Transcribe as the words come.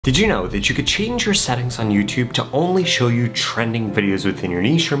Did you know that you could change your settings on YouTube to only show you trending videos within your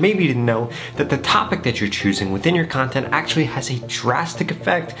niche? Or maybe you didn't know that the topic that you're choosing within your content actually has a drastic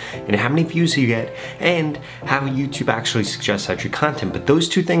effect in how many views you get and how YouTube actually suggests out your content. But those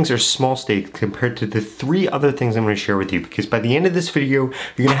two things are small stakes compared to the three other things I'm going to share with you, because by the end of this video,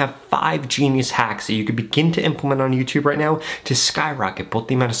 you're going to have 5 genius hacks that you could begin to implement on YouTube right now to skyrocket both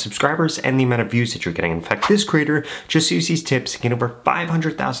the amount of subscribers and the amount of views that you're getting. In fact, this creator just used these tips to get over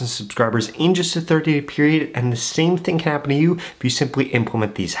 500,000 subscribers in just a 30-day period, and the same thing can happen to you if you simply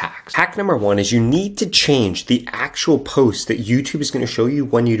implement these hacks. Hack number 1 is you need to change the actual post that YouTube is going to show you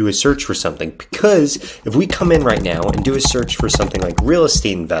when you do a search for something, because if we come in right now and do a search for something like real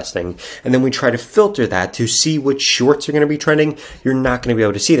estate investing, and then we try to filter that to see which shorts are going to be trending, you're not going to be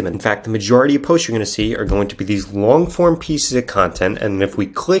able to see them. In fact, the majority of posts you're going to see are going to be these long form pieces of content, and if we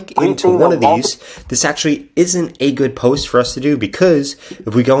click into one of these, this actually isn't a good post for us to do, because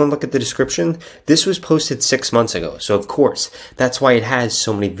if we go and look at the description, this was posted 6 months ago. So of course, that's why it has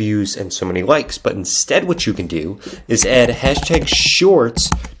so many views and so many likes. But instead what you can do is add hashtag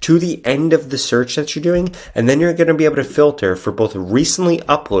shorts to the end of the search that you're doing, and then you're going to be able to filter for both recently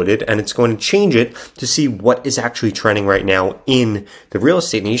uploaded, and it's going to change it to see what is actually trending right now in the real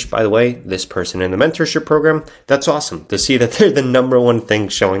estate niche. By the way, this person in the mentorship program, that's awesome to see that they're the #1 thing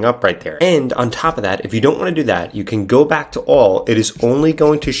showing up right there. And on top of that, if you don't want to do that, you can go back to all. It is only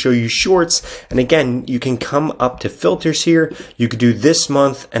going to show you shorts, and again, you can come up to filters here. You could do this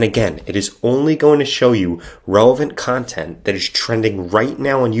month, and again, it is only going to show you relevant content that is trending right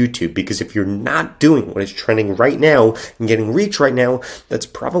now on YouTube, because if you're not doing what is trending right now and getting reach right now, that's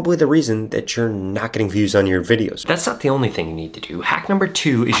probably the reason that you're not getting views on your videos. That's not the only thing you need to do. Hack number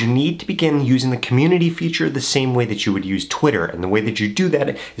 2 is you need to begin using the community feature the same way that you would use Twitter, and the way that you do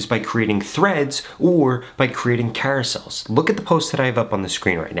that is by creating threads or by creating carousels. Look at the post that I have up on the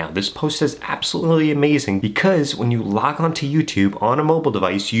screen right now. This post is absolutely amazing, because when you log onto YouTube on a mobile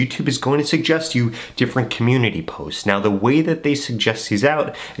device, YouTube is going to suggest you different community posts. Now, the way that they suggest these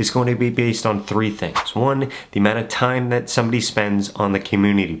out is going to be based on 3 things. 1, the amount of time that somebody spends on the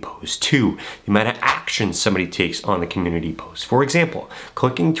community post. 2, the amount of action somebody takes on the community post. For example,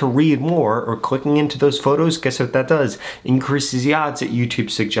 clicking to read more or clicking into those photos, guess what that does? Increases the odds that YouTube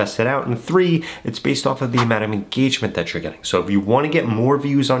suggests it out. And 3, it's based off of the amount of engagement that you're getting. So if you want to get more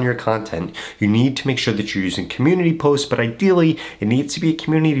views on your content, you need to make sure that you're using community posts, but ideally it needs to be a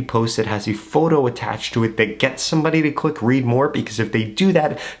community post that has a photo attached to it that gets somebody to click read more, because if they do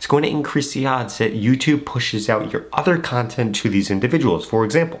that, it's going to increase the odds that YouTube pushes out your other content to these individuals. For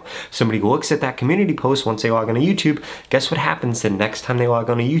example, somebody looks at that community post once they log on to YouTube, guess what happens the next time they log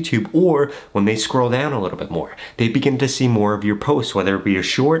on to YouTube, or when they scroll down a little bit more? They begin to see more of your posts, whether it be a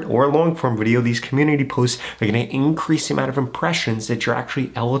short or a long form video. These community posts are going to increase the amount of impressions that you're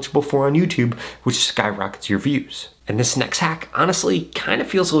actually eligible for on YouTube, which skyrockets your views. And this next hack, honestly, kind of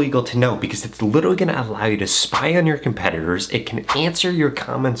feels illegal to know, because it's literally going to allow you to spy on your competitors. It can answer your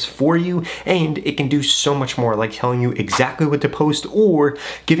comments for you, and it can do so much more, like telling you exactly what to post or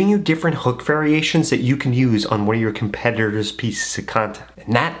giving you different hook variations that you can use on one of your competitors' pieces of content.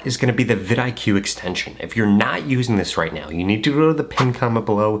 And that is going to be the vidIQ extension. If you're not using this right now, you need to go to the pinned comment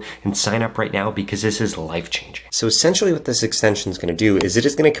below and sign up right now, because this is life-changing. So essentially what this extension is going to do is it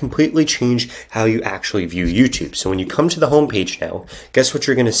is going to completely change how you actually view YouTube. So when you come to the homepage now, guess what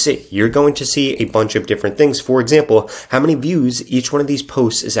you're going to see? You're going to see a bunch of different things. For example, how many views each one of these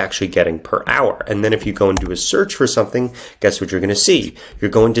posts is actually getting per hour. And then if you go and do a search for something, guess what you're going to see?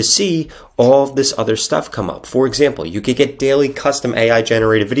 You're going to see all of this other stuff come up. For example, you could get daily custom AI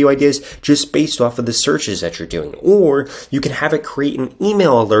generated video ideas just based off of the searches that you're doing. Or you can have it create an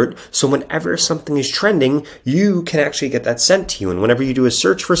email alert, so whenever something is trending, you can actually get that sent to you. And whenever you do a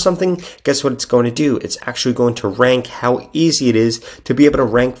search for something, guess what it's going to do? It's actually going to rank how easy it is to be able to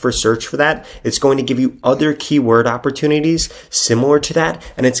rank for search for that. It's going to give you other keyword opportunities similar to that,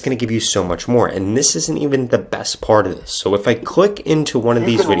 and it's going to give you so much more. And this isn't even the best part of this. So if I click into one of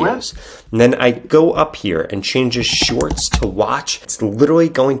these videos, and then I go up here and change the shorts to watch, it's literally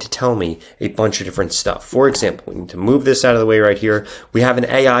going to tell me a bunch of different stuff. For example, we need to move this out of the way right here. We have an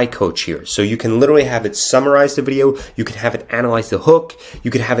AI coach here. So you can literally have it summarize the video. You can have it analyze the hook.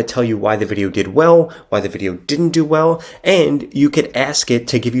 You could have it tell you why the video did well, why the video didn't do well, and you could ask it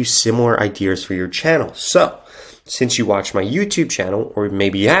to give you similar ideas for your channel. So since you watch my YouTube channel, or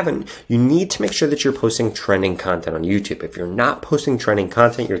maybe you haven't, you need to make sure that you're posting trending content on YouTube. If you're not posting trending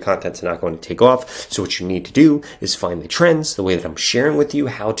content, your content's not going to take off. So what you need to do is find the trends, the way that I'm sharing with you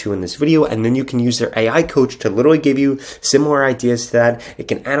how to in this video, and then you can use their AI coach to literally give you similar ideas to that. It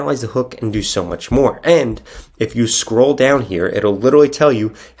can analyze the hook and do so much more. And if you scroll down here, it'll literally tell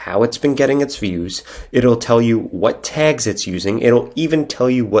you how it's been getting its views. It'll tell you what tags it's using. It'll even tell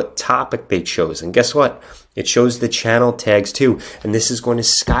you what topic they chose. And guess what? It shows the channel tags too, and this is going to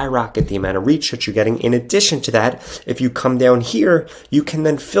skyrocket the amount of reach that you're getting. In addition to that, if you come down here, you can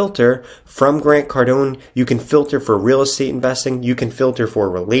then filter from Grant Cardone. You can filter for real estate investing. You can filter for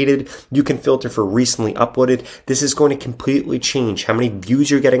related. You can filter for recently uploaded. This is going to completely change how many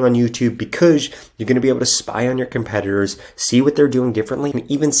views you're getting on YouTube, because you're going to be able to spy on your competitors, see what they're doing differently, and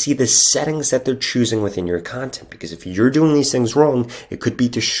even see the settings that they're choosing within your content. Because if you're doing these things wrong, it could be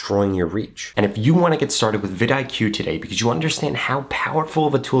destroying your reach. And if you want to get started with vidIQ today because you understand how powerful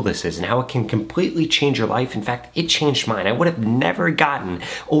of a tool this is and how it can completely change your life. In fact, it changed mine. I would have never gotten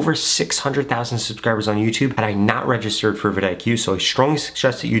over 600,000 subscribers on YouTube had I not registered for vidIQ. So I strongly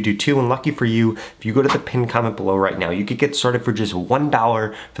suggest that you do too. And lucky for you, if you go to the pinned comment below right now, you could get started for just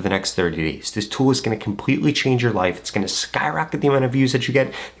 $1 for the next 30 days. This tool is going to completely change your life. It's going to skyrocket the amount of views that you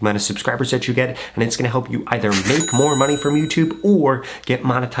get, the amount of subscribers that you get, and it's going to help you either make more money from YouTube or get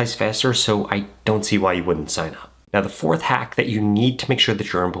monetized faster. So I don't see why you wouldn't sign up. Now, the fourth hack that you need to make sure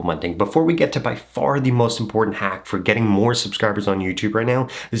that you're implementing before we get to by far the most important hack for getting more subscribers on YouTube right now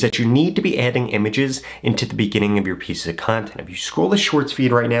is that you need to be adding images into the beginning of your pieces of content. If you scroll the shorts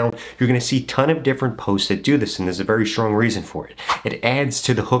feed right now, you're going to see a ton of different posts that do this, and there's a very strong reason for it. It adds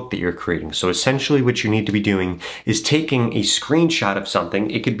to the hook that you're creating. So essentially what you need to be doing is taking a screenshot of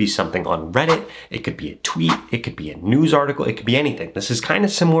something. It could be something on Reddit, it could be a tweet, it could be a news article, it could be anything. This is kind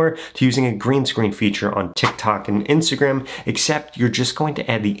of similar to using a green screen feature on TikTok and Instagram, except you're just going to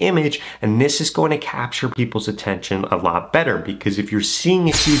add the image, and this is going to capture people's attention a lot better, because if you're seeing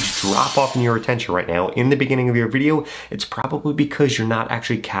a huge drop off in your attention right now in the beginning of your video, it's probably because you're not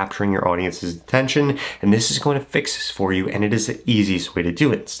actually capturing your audience's attention, and this is going to fix this for you, and it is the easiest way to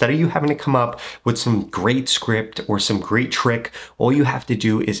do it. Instead of you having to come up with some great script or some great trick, all you have to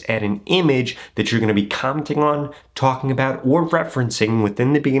do is add an image that you're going to be commenting on, talking about, or referencing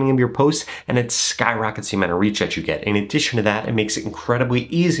within the beginning of your post, and it skyrockets the amount of reach that you get. In addition to that, it makes it incredibly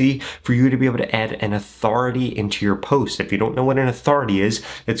easy for you to be able to add an authority into your post. If you don't know what an authority is,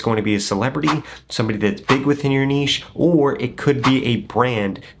 it's going to be a celebrity, somebody that's big within your niche, or it could be a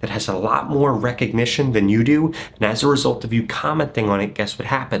brand that has a lot more recognition than you do. And as a result of you commenting on it, guess what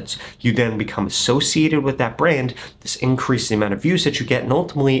happens? You then become associated with that brand. This increases the amount of views that you get, and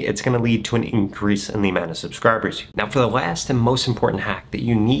ultimately it's going to lead to an increase in the amount of subscribers. Now, for the last and most important hack that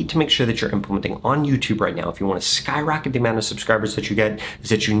you need to make sure that you're implementing on YouTube right now, if you want to skyrocket the amount of subscribers that you get, is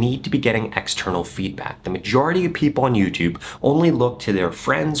that you need to be getting external feedback. The majority of people on YouTube only look to their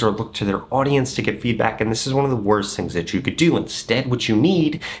friends or look to their audience to get feedback, and this is one of the worst things that you could do. Instead, what you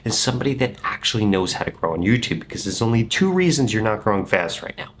need is somebody that actually knows how to grow on YouTube, because there's only two reasons you're not growing fast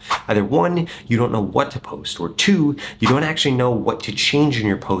right now. Either one, you don't know what to post, or two, you don't actually know what to change in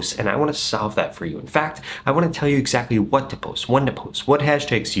your posts, and I want to solve that for you. In fact, I want to tell you exactly what to post, when to post, what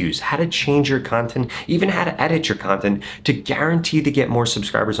hashtags to use, how to change your content, even how to edit your content to guarantee to get more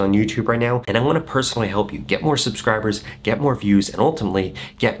subscribers on YouTube right now. And I want to personally help you get more subscribers, get more views, and ultimately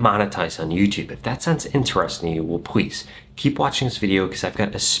get monetized on YouTube. If that sounds interesting to you, well, please keep watching this video, because I've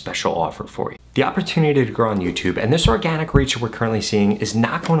got a special offer for you. The opportunity to grow on YouTube and this organic reach that we're currently seeing is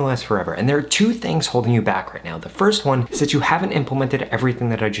not going to last forever. And there are two things holding you back right now. The first one is that you haven't implemented everything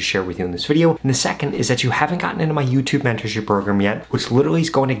that I just shared with you in this video. And the second is that you haven't gotten into my YouTube mentorship program yet, which literally is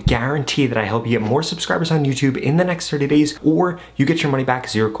going to guarantee that I help you get more subscribers on YouTube in the next 30 days, or you get your money back,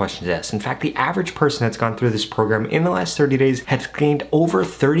 0 questions asked. In fact, the average person that's gone through this program in the last 30 days has gained over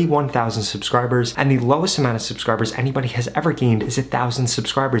 31,000 subscribers. And the lowest amount of subscribers anybody has ever gained is 1,000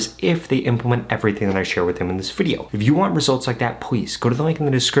 subscribers if they implement everything that I share with them in this video. If you want results like that, please go to the link in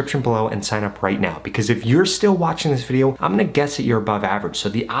the description below and sign up right now, because if you're still watching this video, I'm gonna guess that you're above average. So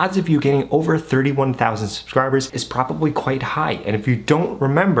the odds of you getting over 31,000 subscribers is probably quite high. And if you don't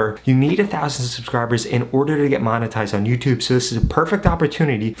remember, you need 1,000 subscribers in order to get monetized on YouTube. So this is a perfect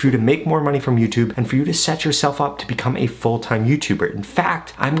opportunity for you to make more money from YouTube and for you to set yourself up to become a full-time YouTuber. In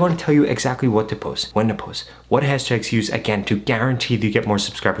fact, I'm going to tell you exactly what to post, when to post, what hashtags to use, again, to guarantee that you get more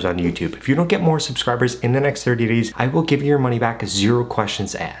subscribers on YouTube. If you don't get more subscribers in the next 30 days, I will give you your money back, 0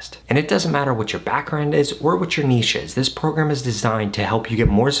 questions asked. And it doesn't matter what your background is or what your niche is. This program is designed to help you get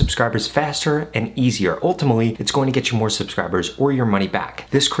more subscribers faster and easier. Ultimately, it's going to get you more subscribers or your money back.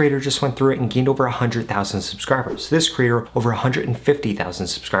 This creator just went through it and gained over 100,000 subscribers. This creator over 150,000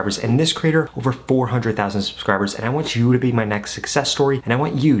 subscribers, and this creator over 400,000 subscribers. And I want you to be my next success story, and I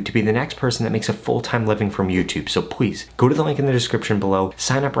want you to be the next person that makes a full-time living from YouTube. So please go to the link in the description below,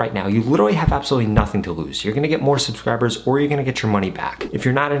 sign up right now. You literally have absolutely nothing to lose. You're gonna get more subscribers or you're gonna get your money back. If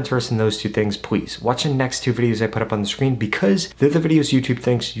you're not interested in those 2 things, please watch the next 2 videos I put up on the screen because they're the videos YouTube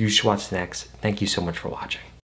thinks you should watch next. Thank you so much for watching.